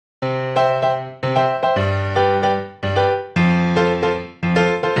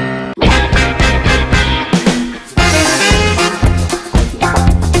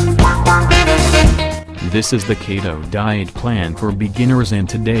This is the Keto Diet plan for beginners, and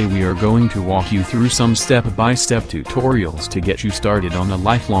today we are going to walk you through some step-by-step tutorials to get you started on a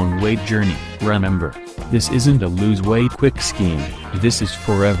lifelong weight journey. Remember, this isn't a lose weight quick scheme, this is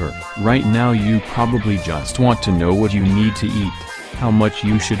forever. Right now you probably just want to know what you need to eat, how much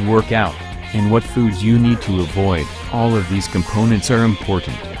you should work out, and what foods you need to avoid. All of these components are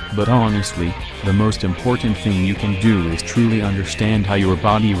important, but honestly, the most important thing you can do is truly understand how your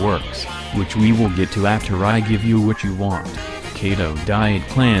body works, which we will get to after I give you what you want. Keto Diet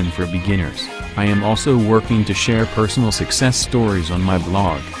Plan for Beginners. I am also working to share personal success stories on my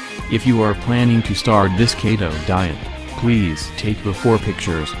blog. If you are planning to start this keto diet, please take before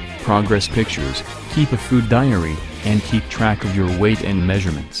pictures, progress pictures, keep a food diary, and keep track of your weight and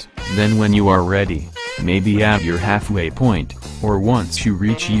measurements. Then when you are ready, maybe at your halfway point, or once you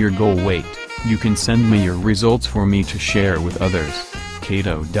reach your goal weight, you can send me your results for me to share with others.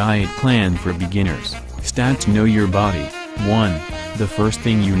 Keto Diet Plan for Beginners. Stats. Know your body. 1. The first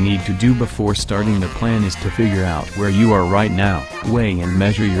thing you need to do before starting the plan is to figure out where you are right now. Weigh and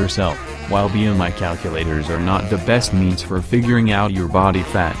measure yourself. While BMI calculators are not the best means for figuring out your body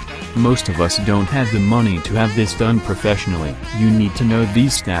fat, most of us don't have the money to have this done professionally. You need to know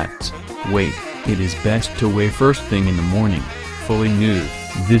these stats. Weight. It is best to weigh first thing in the morning, fully nude.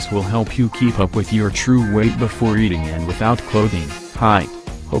 This will help you keep up with your true weight before eating and without clothing. Height.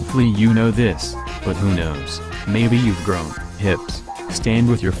 Hopefully you know this, but who knows, maybe you've grown. Hips. Stand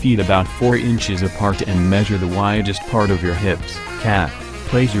with your feet about 4 inches apart and measure the widest part of your hips. Calf.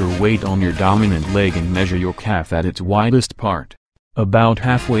 Place your weight on your dominant leg and measure your calf at its widest part, about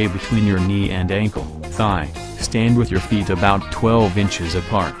halfway between your knee and ankle. Thigh. Stand with your feet about 12 inches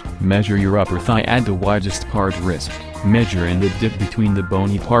apart. Measure your upper thigh at the widest part. Wrist. Measure in the dip between the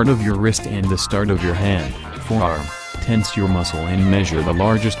bony part of your wrist and the start of your hand. Forearm. Tense your muscle and measure the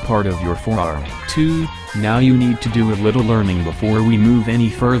largest part of your forearm. 2. Now you need to do a little learning before we move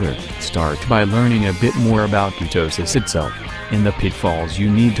any further. Start by learning a bit more about ketosis itself, and the pitfalls you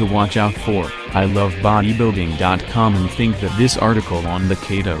need to watch out for. I love bodybuilding.com and think that this article on the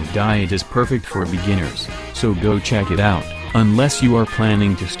keto diet is perfect for beginners, so go check it out, unless you are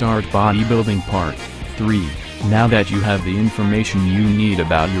planning to start bodybuilding. Part 3. Now that you have the information you need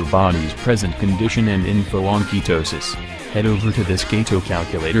about your body's present condition and info on ketosis, head over to this keto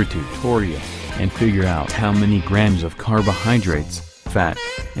calculator tutorial, and figure out how many grams of carbohydrates, fat,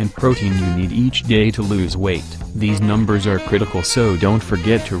 and protein you need each day to lose weight. These numbers are critical, so don't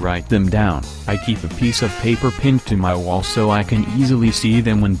forget to write them down. I keep a piece of paper pinned to my wall so I can easily see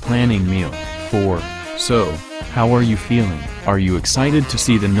them when planning meal. 4. So, how are you feeling? Are you excited to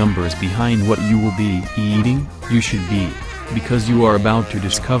see the numbers behind what you will be eating? You should be, because you are about to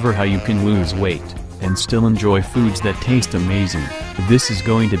discover how you can lose weight, and still enjoy foods that taste amazing. This is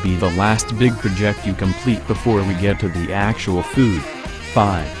going to be the last big project you complete before we get to the actual food.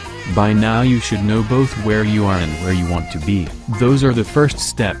 5. By now you should know both where you are and where you want to be. Those are the first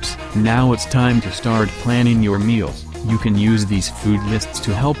steps. Now it's time to start planning your meals. You can use these food lists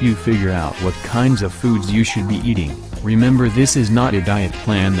to help you figure out what kinds of foods you should be eating. Remember, this is not a diet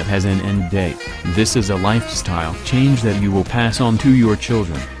plan that has an end date. This is a lifestyle change that you will pass on to your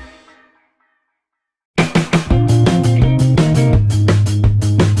children.